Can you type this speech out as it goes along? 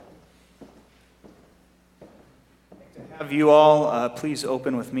Have you all please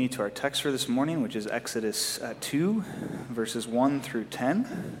open with me to our text for this morning, which is Exodus 2, verses 1 through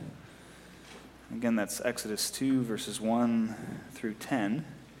 10. Again, that's Exodus 2, verses 1 through 10.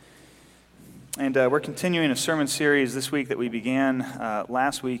 And we're continuing a sermon series this week that we began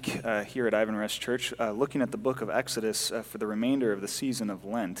last week here at Ivan Rest Church, looking at the book of Exodus for the remainder of the season of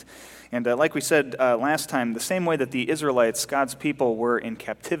Lent. And like we said last time, the same way that the Israelites, God's people, were in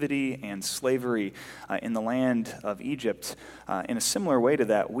captivity and slavery in the land of Egypt, in a similar way to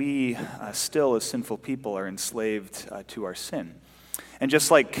that, we still as sinful people are enslaved to our sin. And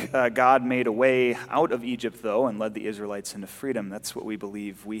just like God made a way out of Egypt, though, and led the Israelites into freedom, that's what we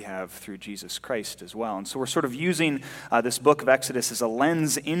believe we have through Jesus Christ as well. And so we're sort of using this book of Exodus as a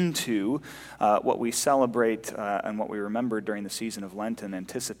lens into what we celebrate and what we remember during the season of Lent and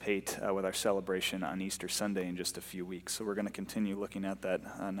anticipate with our celebration on Easter Sunday in just a few weeks. So we're going to continue looking at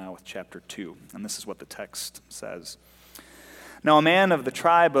that now with chapter 2. And this is what the text says. Now a man of the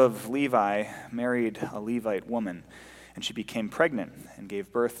tribe of Levi married a Levite woman, and she became pregnant and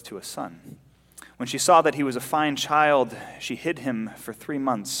gave birth to a son. When she saw that he was a fine child, she hid him for 3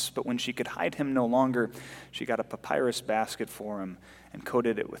 months. But when she could hide him no longer, she got a papyrus basket for him and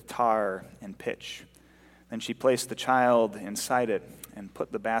coated it with tar and pitch. Then she placed the child inside it and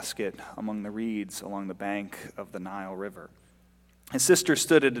put the basket among the reeds along the bank of the Nile River. His sister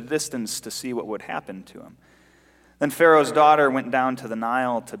stood at a distance to see what would happen to him. Then Pharaoh's daughter went down to the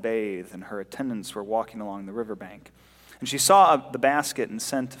Nile to bathe, and her attendants were walking along the riverbank. And she saw the basket and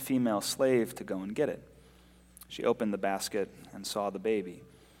sent a female slave to go and get it. She opened the basket and saw the baby.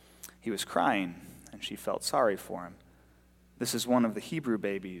 He was crying, and she felt sorry for him. "This is one of the Hebrew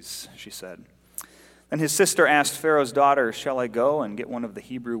babies," she said. Then his sister asked Pharaoh's daughter, "Shall I go and get one of the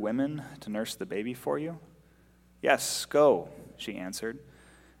Hebrew women to nurse the baby for you?" "Yes, go," she answered.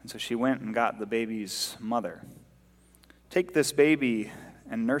 And so she went and got the baby's mother. "Take this baby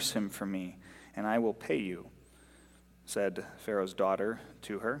and nurse him for me, and I will pay you," said Pharaoh's daughter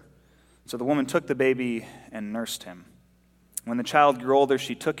to her. So the woman took the baby and nursed him. When the child grew older,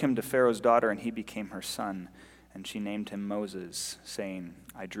 she took him to Pharaoh's daughter, and he became her son. And she named him Moses, saying,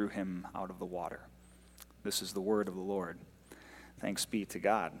 "I drew him out of the water." This is the word of the Lord. Thanks be to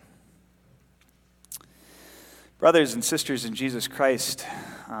God. Brothers and sisters in Jesus Christ,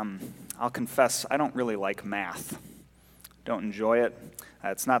 I'll confess I don't really like math. Don't enjoy it.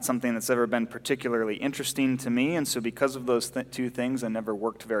 It's not something that's ever been particularly interesting to me, and so because of those two things, I never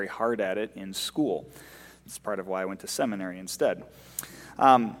worked very hard at it in school. It's part of why I went to seminary instead.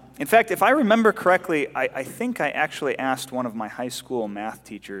 In fact, if I remember correctly, I think I actually asked one of my high school math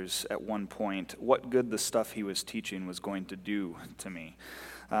teachers at one point what good the stuff he was teaching was going to do to me.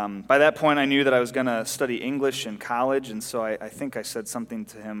 By that point, I knew that I was going to study English in college, and so I think I said something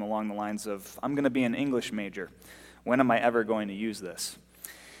to him along the lines of, "I'm going to be an English major. When am I ever going to use this?"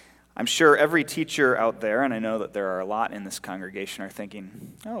 I'm sure every teacher out there, and I know that there are a lot in this congregation, are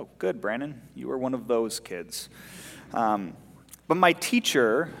thinking, "Oh, good, Brandon, you were one of those kids." But my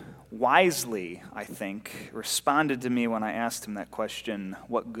teacher wisely, I think, responded to me when I asked him that question,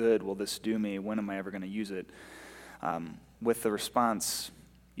 "What good will this do me? When am I ever going to use it?" With the response,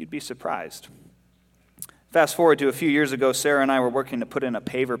 "You'd be surprised." Fast forward to a few years ago, Sarah and I were working to put in a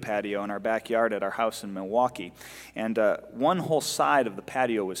paver patio in our backyard at our house in Milwaukee. And one whole side of the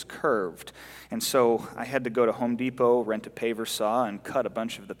patio was curved. And so I had to go to Home Depot, rent a paver saw, and cut a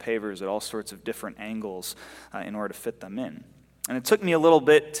bunch of the pavers at all sorts of different angles in order to fit them in. And it took me a little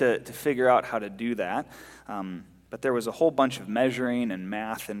bit to figure out how to do that. But there was a whole bunch of measuring and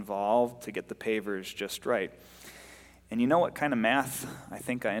math involved to get the pavers just right. And you know what kind of math I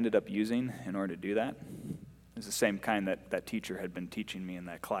think I ended up using in order to do that? It's the same kind that teacher had been teaching me in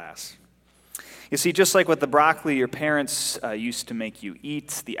that class. You see, just like with the broccoli your parents used to make you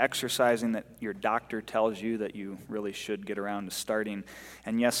eat, the exercising that your doctor tells you that you really should get around to starting,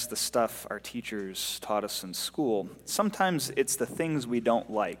 and yes, the stuff our teachers taught us in school, sometimes it's the things we don't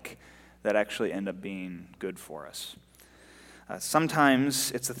like that actually end up being good for us.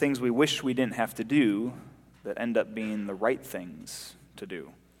 Sometimes it's the things we wish we didn't have to do that end up being the right things to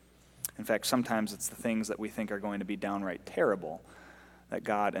do. In fact, sometimes it's the things that we think are going to be downright terrible that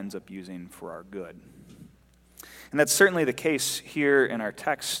God ends up using for our good. And that's certainly the case here in our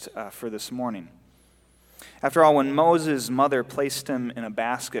text for this morning. After all, when Moses' mother placed him in a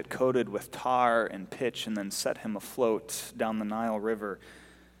basket coated with tar and pitch and then set him afloat down the Nile River,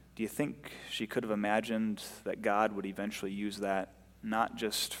 do you think she could have imagined that God would eventually use that not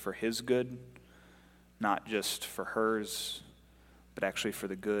just for his good, not just for hers, but actually for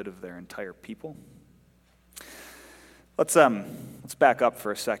the good of their entire people? Let's back up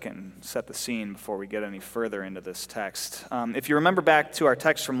for a second and set the scene before we get any further into this text. If you remember back to our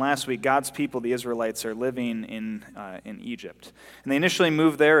text from last week, God's people, the Israelites, are living in Egypt. And they initially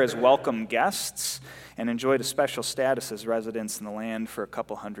moved there as welcome guests and enjoyed a special status as residents in the land for a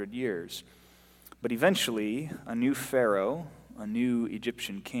couple hundred years. But eventually, a new Pharaoh, a new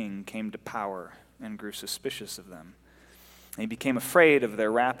Egyptian king, came to power and grew suspicious of them. And he became afraid of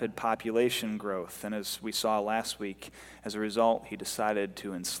their rapid population growth, and as we saw last week, as a result, he decided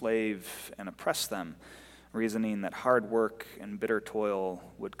to enslave and oppress them, reasoning that hard work and bitter toil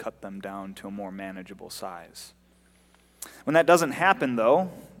would cut them down to a more manageable size. When that doesn't happen, though,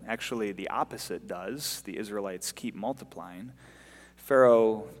 actually the opposite does, the Israelites keep multiplying,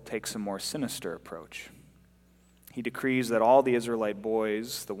 Pharaoh takes a more sinister approach. He decrees that all the Israelite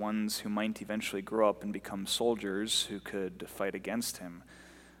boys, the ones who might eventually grow up and become soldiers who could fight against him,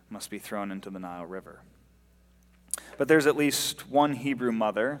 must be thrown into the Nile River. But there's at least one Hebrew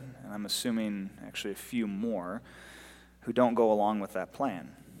mother, and I'm assuming actually a few more, who don't go along with that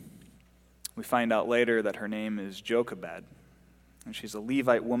plan. We find out later that her name is Jochebed, and she's a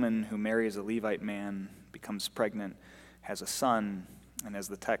Levite woman who marries a Levite man, becomes pregnant, has a son, and as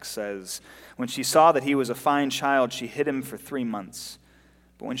the text says, when she saw that he was a fine child, she hid him for 3 months.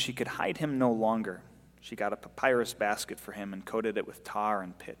 But when she could hide him no longer, she got a papyrus basket for him and coated it with tar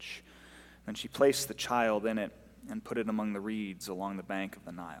and pitch. Then she placed the child in it and put it among the reeds along the bank of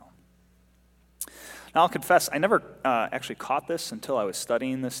the Nile. Now, I'll confess, I never actually caught this until I was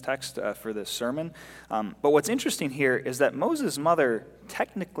studying this text for this sermon. But what's interesting here is that Moses' mother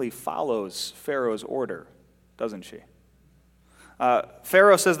technically follows Pharaoh's order, doesn't she?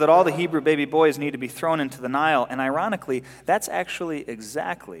 Pharaoh says that all the Hebrew baby boys need to be thrown into the Nile, and ironically, that's actually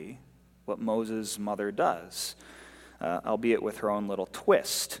exactly what Moses' mother does, albeit with her own little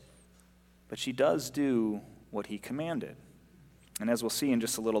twist. But she does do what he commanded. And as we'll see in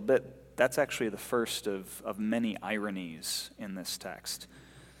just a little bit, that's actually the first of many ironies in this text.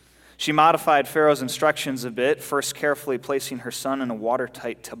 She modified Pharaoh's instructions a bit, first carefully placing her son in a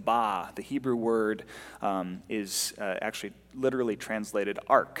watertight tabah. The Hebrew word is actually literally translated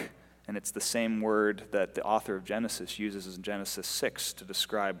ark, and it's the same word that the author of Genesis uses in Genesis 6 to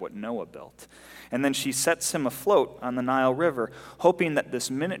describe what Noah built. And then she sets him afloat on the Nile River, hoping that this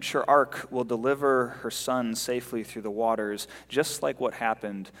miniature ark will deliver her son safely through the waters, just like what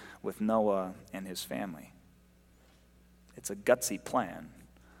happened with Noah and his family. It's a gutsy plan.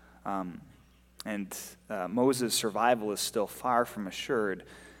 Moses' survival is still far from assured,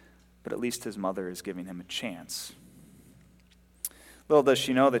 but at least his mother is giving him a chance. Little does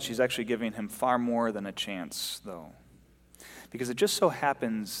she know that she's actually giving him far more than a chance, though. Because it just so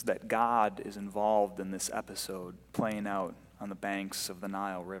happens that God is involved in this episode playing out on the banks of the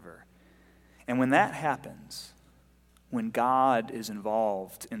Nile River. And when that happens, when God is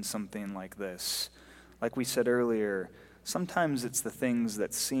involved in something like this, like we said earlier, sometimes it's the things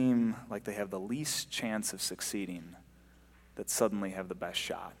that seem like they have the least chance of succeeding that suddenly have the best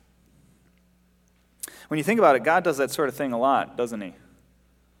shot. When you think about it, God does that sort of thing a lot, doesn't he?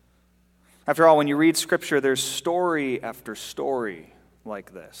 After all, when you read Scripture, there's story after story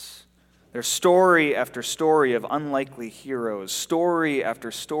like this. There's story after story of unlikely heroes, story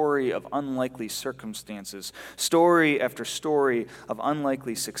after story of unlikely circumstances, story after story of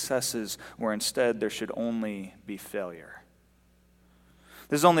unlikely successes where instead there should only be failure.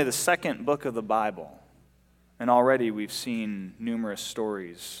 This is only the second book of the Bible, and already we've seen numerous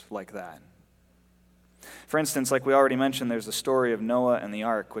stories like that. For instance, like we already mentioned, there's the story of Noah and the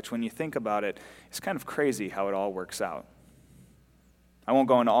ark, which when you think about it, it's kind of crazy how it all works out. I won't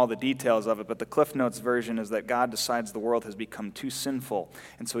go into all the details of it, but the Cliff Notes version is that God decides the world has become too sinful,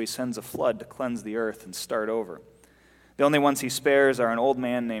 and so he sends a flood to cleanse the earth and start over. The only ones he spares are an old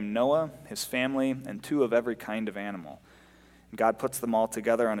man named Noah, his family, and 2 of every kind of animal. And God puts them all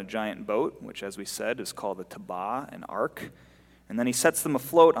together on a giant boat, which, as we said, is called a tabah, an ark, and then he sets them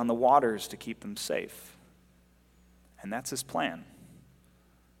afloat on the waters to keep them safe. And that's his plan.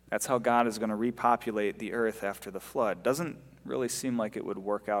 That's how God is going to repopulate the earth after the flood. Doesn't really seem like it would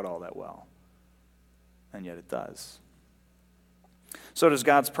work out all that well. And yet it does. So does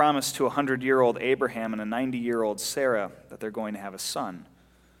God's promise to a 100-year-old Abraham and a 90-year-old Sarah that they're going to have a son.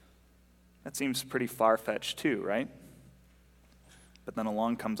 That seems pretty far-fetched too, right? But then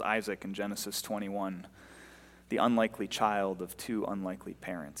along comes Isaac in Genesis 21, the unlikely child of 2 unlikely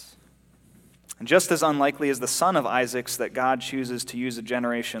parents. And just as unlikely as the son of Isaac's that God chooses to use a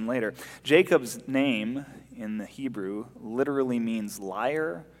generation later, Jacob's name in the Hebrew literally means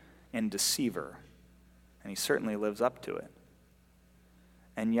liar and deceiver, and he certainly lives up to it.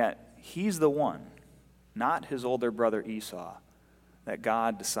 And yet, he's the one not his older brother Esau, that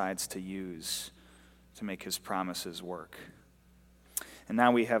God decides to use to make his promises work. And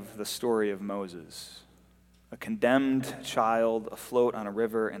now we have the story of Moses, a condemned child afloat on a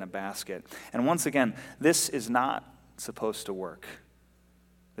river in a basket. And once again, this is not supposed to work.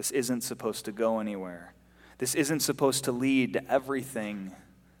 This isn't supposed to go anywhere. This isn't supposed to lead to everything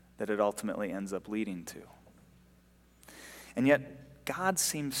that it ultimately ends up leading to. And yet, God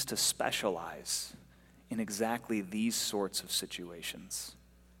seems to specialize in exactly these sorts of situations.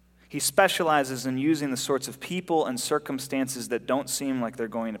 He specializes in using the sorts of people and circumstances that don't seem like they're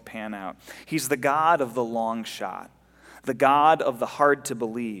going to pan out. He's the God of the long shot, the God of the hard to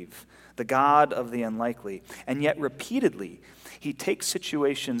believe, the God of the unlikely. And yet repeatedly, he takes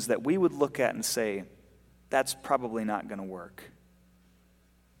situations that we would look at and say, that's probably not going to work.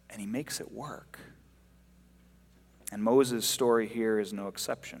 And he makes it work. And Moses' story here is no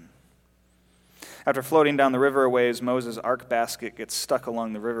exception. After floating down the river a ways, Moses' ark basket gets stuck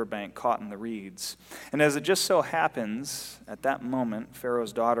along the riverbank, caught in the reeds. And as it just so happens, at that moment,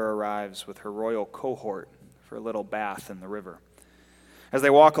 Pharaoh's daughter arrives with her royal cohort for a little bath in the river. As they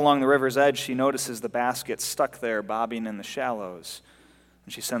walk along the river's edge, she notices the basket stuck there, bobbing in the shallows,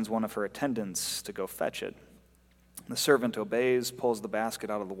 and she sends one of her attendants to go fetch it. The servant obeys, pulls the basket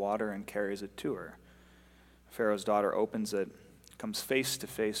out of the water, and carries it to her. Pharaoh's daughter opens it, comes face to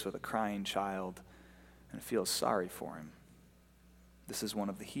face with a crying child, and feels sorry for him. This is one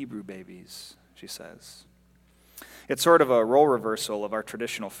of the Hebrew babies, she says. It's sort of a role reversal of our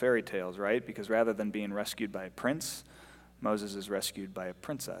traditional fairy tales, right? Because rather than being rescued by a prince, Moses is rescued by a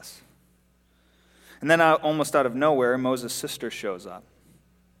princess. And then almost out of nowhere, Moses' sister shows up.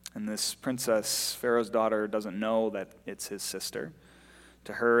 And this princess, Pharaoh's daughter, doesn't know that it's his sister.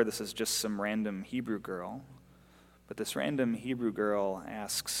 To her, this is just some random Hebrew girl. But this random Hebrew girl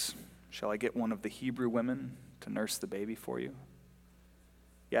asks, "Shall I get one of the Hebrew women to nurse the baby for you?"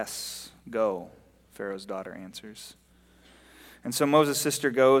 "Yes, go," Pharaoh's daughter answers. And so Moses'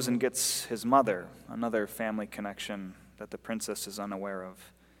 sister goes and gets his mother, another family connection that the princess is unaware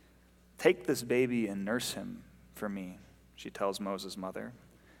of. "Take this baby and nurse him for me," she tells Moses' mother,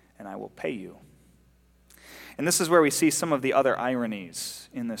 "and I will pay you." And this is where we see some of the other ironies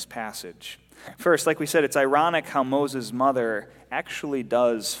in this passage. First, like we said, it's ironic how Moses' mother actually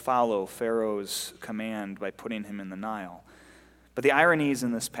does follow Pharaoh's command by putting him in the Nile. But the ironies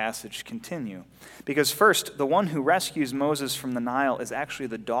in this passage continue. Because first, the one who rescues Moses from the Nile is actually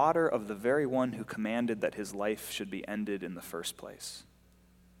the daughter of the very one who commanded that his life should be ended in the first place.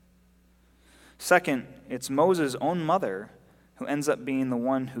 Second, it's Moses' own mother who ends up being the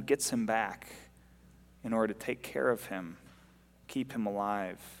one who gets him back in order to take care of him, keep him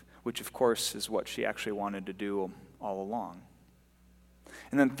alive, which of course is what she actually wanted to do all along.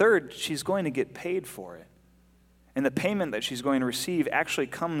 And then third, she's going to get paid for it. And the payment that she's going to receive actually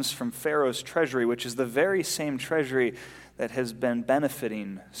comes from Pharaoh's treasury, which is the very same treasury that has been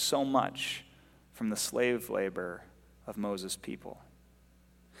benefiting so much from the slave labor of Moses' people.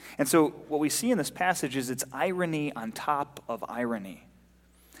 And so what we see in this passage is it's irony on top of irony.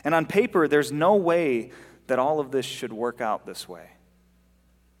 And on paper, there's no way that all of this should work out this way.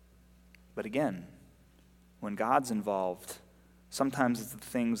 But again, when God's involved, sometimes it's the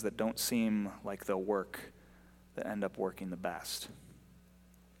things that don't seem like they'll work that end up working the best.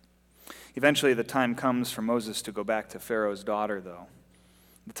 Eventually, the time comes for Moses to go back to Pharaoh's daughter, though.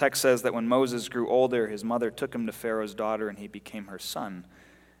 The text says that when Moses grew older, his mother took him to Pharaoh's daughter, and he became her son.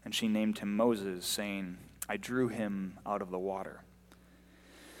 And she named him Moses, saying, "I drew him out of the water."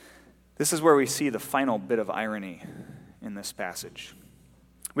 This is where we see the final bit of irony in this passage.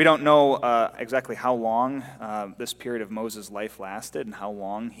 We don't know exactly how long this period of Moses' life lasted and how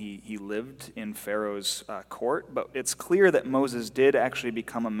long he lived in Pharaoh's court, but it's clear that Moses did actually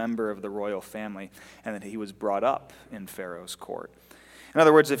become a member of the royal family and that he was brought up in Pharaoh's court. In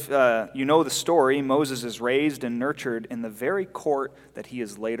other words, if you know the story, Moses is raised and nurtured in the very court that he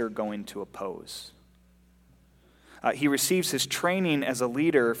is later going to oppose. He receives his training as a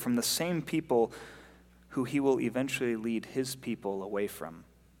leader from the same people who he will eventually lead his people away from.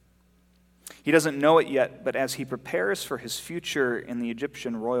 He doesn't know it yet, but as he prepares for his future in the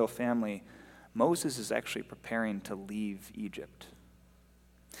Egyptian royal family, Moses is actually preparing to leave Egypt.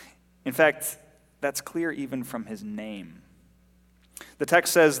 In fact, that's clear even from his name. The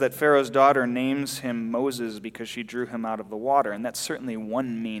text says that Pharaoh's daughter names him Moses because she drew him out of the water, and that's certainly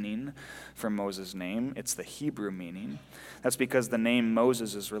one meaning for Moses' name. It's the Hebrew meaning. That's because the name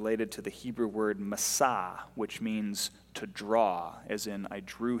Moses is related to the Hebrew word masah, which means to draw, as in I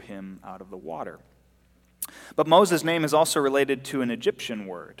drew him out of the water. But Moses' name is also related to an Egyptian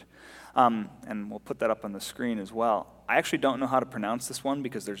word, And we'll put that up on the screen as well. I actually don't know how to pronounce this one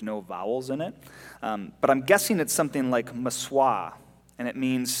because there's no vowels in it. But I'm guessing it's something like maswa, and it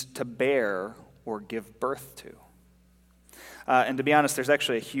means to bear or give birth to. And to be honest, there's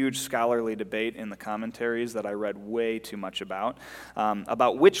actually a huge scholarly debate in the commentaries that I read way too much about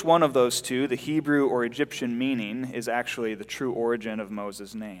which one of those two, the Hebrew or Egyptian meaning, is actually the true origin of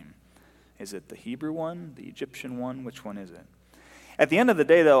Moses' name. Is it the Hebrew one, the Egyptian one? Which one is it? At the end of the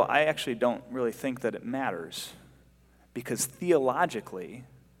day, though, I actually don't really think that it matters, because theologically,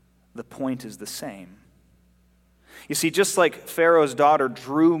 the point is the same. You see, just like Pharaoh's daughter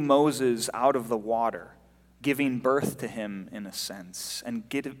drew Moses out of the water, giving birth to him in a sense, and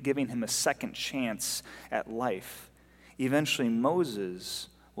giving him a second chance at life, eventually Moses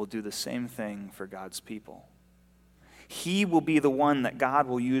will do the same thing for God's people. He will be the one that God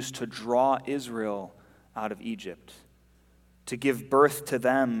will use to draw Israel out of Egypt, to give birth to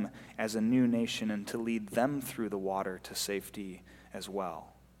them as a new nation, and to lead them through the water to safety as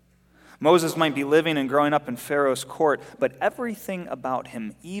well. Moses might be living and growing up in Pharaoh's court, but everything about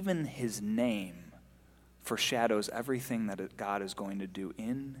him, even his name, foreshadows everything that God is going to do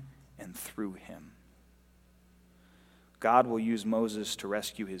in and through him. God will use Moses to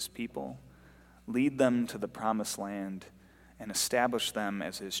rescue his people, lead them to the promised land, and establish them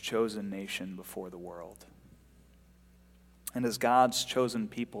as his chosen nation before the world. And as God's chosen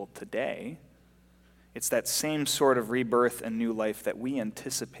people today, it's that same sort of rebirth and new life that we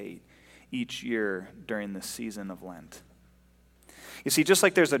anticipate each year during the season of Lent. You see, just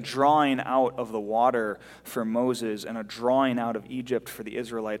like there's a drawing out of the water for Moses and a drawing out of Egypt for the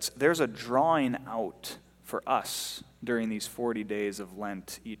Israelites, there's a drawing out for us during these 40 days of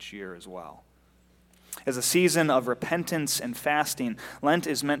Lent each year as well. As a season of repentance and fasting, Lent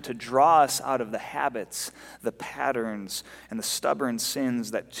is meant to draw us out of the habits, the patterns, and the stubborn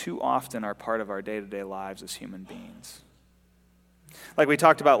sins that too often are part of our day-to-day lives as human beings. Like we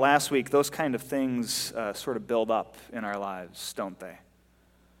talked about last week, those kind of things sort of build up in our lives, don't they?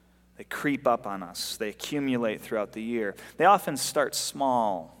 They creep up on us. They accumulate throughout the year. They often start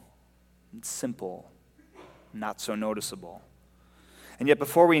small and simple, not so noticeable. And yet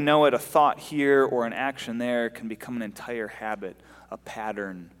before we know it, a thought here or an action there can become an entire habit, a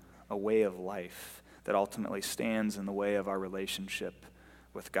pattern, a way of life that ultimately stands in the way of our relationship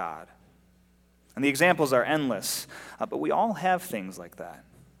with God. And the examples are endless, but we all have things like that,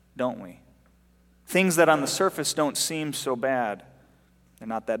 don't we? Things that on the surface don't seem so bad. They're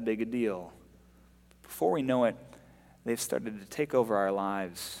not that big a deal. Before we know it, they've started to take over our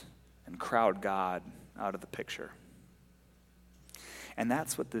lives and crowd God out of the picture. And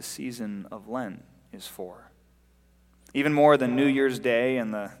that's what this season of Lent is for. Even more than New Year's Day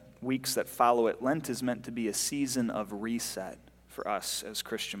and the weeks that follow it, Lent is meant to be a season of reset for us as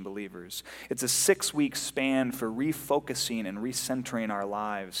Christian believers. It's a 6-week span for refocusing and recentering our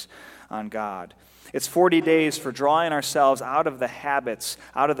lives on God. It's 40 days for drawing ourselves out of the habits,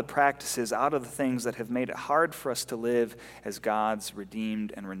 out of the practices, out of the things that have made it hard for us to live as God's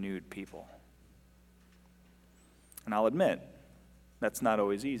redeemed and renewed people. And I'll admit, that's not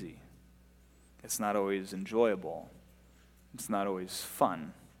always easy. It's not always enjoyable. It's not always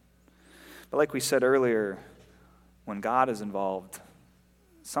fun. But like we said earlier, when God is involved,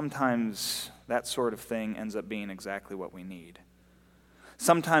 sometimes that sort of thing ends up being exactly what we need.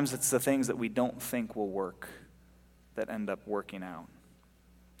 Sometimes it's the things that we don't think will work that end up working out.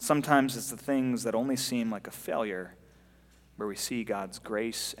 Sometimes it's the things that only seem like a failure where we see God's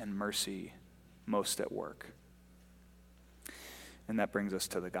grace and mercy most at work. And that brings us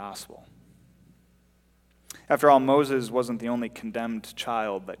to the gospel. After all, Moses wasn't the only condemned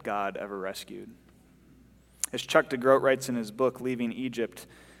child that God ever rescued. As Chuck DeGroat writes in his book, Leaving Egypt,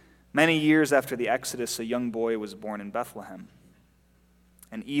 many years after the Exodus, a young boy was born in Bethlehem.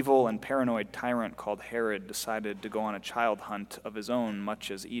 An evil and paranoid tyrant called Herod decided to go on a child hunt of his own,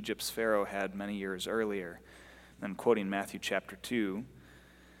 much as Egypt's Pharaoh had many years earlier. And quoting Matthew chapter 2,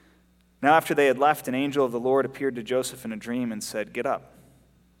 "Now after they had left, an angel of the Lord appeared to Joseph in a dream and said, 'Get up,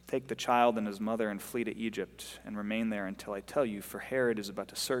 take the child and his mother and flee to Egypt, and remain there until I tell you, for Herod is about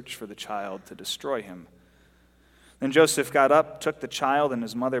to search for the child to destroy him.' Then Joseph got up, took the child and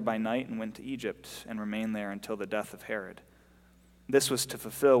his mother by night, and went to Egypt, and remained there until the death of Herod. This was to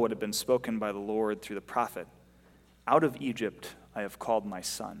fulfill what had been spoken by the Lord through the prophet, 'Out of Egypt I have called my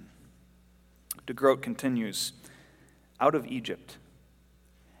son.'" DeGroat continues, "Out of Egypt."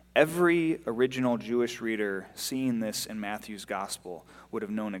 Every original Jewish reader seeing this in Matthew's gospel would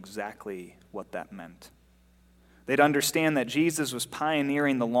have known exactly what that meant. They'd understand that Jesus was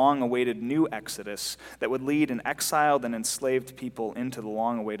pioneering the long-awaited new Exodus that would lead an exiled and enslaved people into the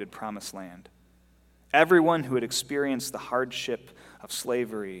long-awaited promised land. Everyone who had experienced the hardship of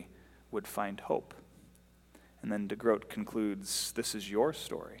slavery would find hope. And then de Groot concludes, this is your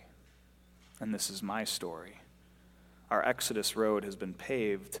story, and this is my story. Our Exodus road has been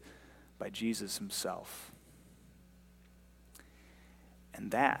paved by Jesus himself.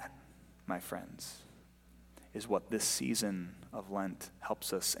 And that, my friends, is what this season of Lent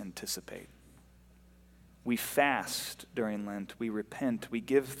helps us anticipate. We fast during Lent, we repent, we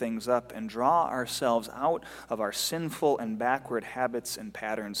give things up and draw ourselves out of our sinful and backward habits and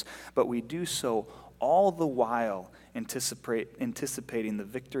patterns, but we do so all the while anticipating the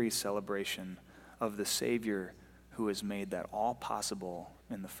victory celebration of the Savior who has made that all possible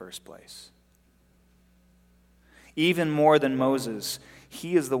in the first place. Even more than Moses,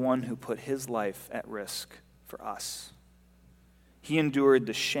 he is the one who put his life at risk for us. He endured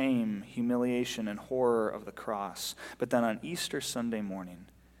the shame, humiliation, and horror of the cross. But then on Easter Sunday morning,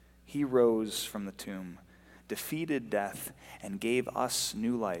 he rose from the tomb, defeated death, and gave us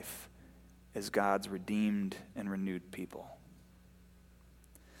new life as God's redeemed and renewed people.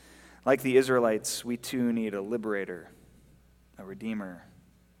 Like the Israelites, we too need a liberator, a redeemer,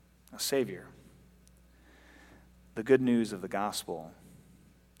 a savior. The good news of the gospel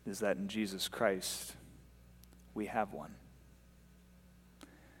is that in Jesus Christ, we have one.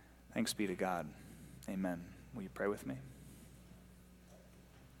 Thanks be to God. Amen. Will you pray with me?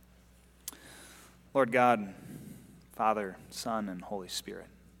 Lord God, Father, Son, and Holy Spirit,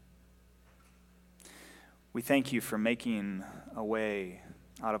 we thank you for making a way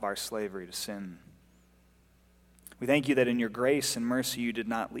out of our slavery to sin. We thank you that in your grace and mercy you did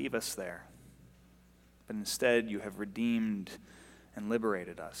not leave us there, but instead you have redeemed and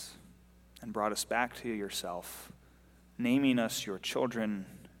liberated us and brought us back to yourself, naming us your children,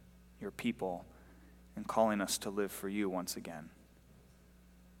 your people, and calling us to live for you once again.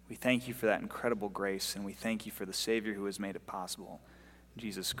 We thank you for that incredible grace, and we thank you for the Savior who has made it possible,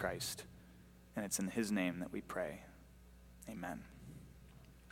 Jesus Christ. And it's in his name that we pray.